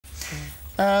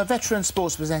Veteran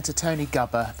sports presenter Tony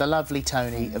Gubba, the lovely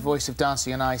Tony, a voice of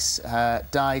Dancing on Ice,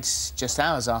 died just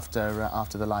hours after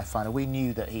the live final. We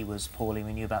knew that he was poorly.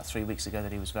 We knew about 3 weeks ago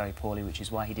that he was very poorly, which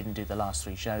is why he didn't do the last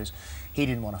 3 shows. He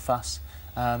didn't want to fuss,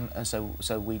 and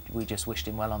so we just wished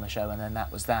him well on the show, and then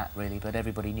that was that really. But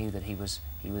everybody knew that he was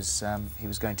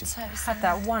going to. So he had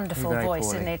that wonderful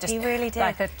voice, didn't he? Just he really did.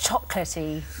 Like a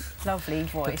chocolatey, lovely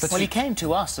voice. Well, he came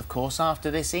to us, of course, after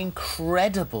this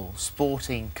incredible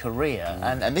sporting career,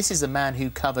 and this is a man who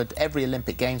covered every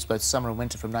Olympic Games, both summer and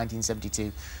winter, from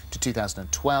 1972 to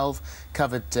 2012,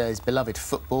 covered his beloved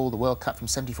football, the World Cup from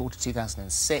 74 to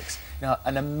 2006. You know,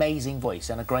 an amazing voice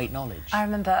and a great knowledge. I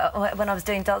remember when I was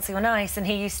doing Dancing on Ice, and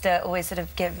he used to always sort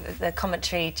of give the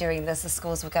commentary during the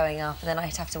scores were going up, and then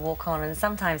I'd have to walk on, and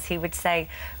sometimes he would say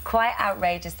quite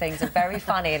outrageous things and very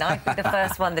funny, and I'd be the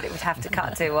first one that it would have to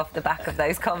cut to off the back of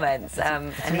those comments.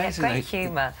 And he had great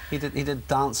humour. He did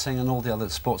dancing and all the other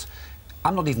sports.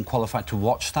 I'm not even qualified to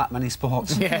watch that many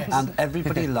sports. Yes. And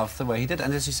everybody loved the way he did.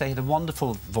 And as you say, he had a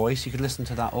wonderful voice. You could listen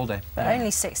to that all day. But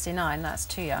only 69, that's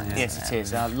too young. Yeah. Yes, it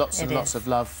is. Lots and lots of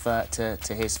love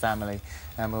to his family,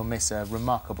 and we'll miss a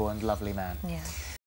remarkable and lovely man. Yeah.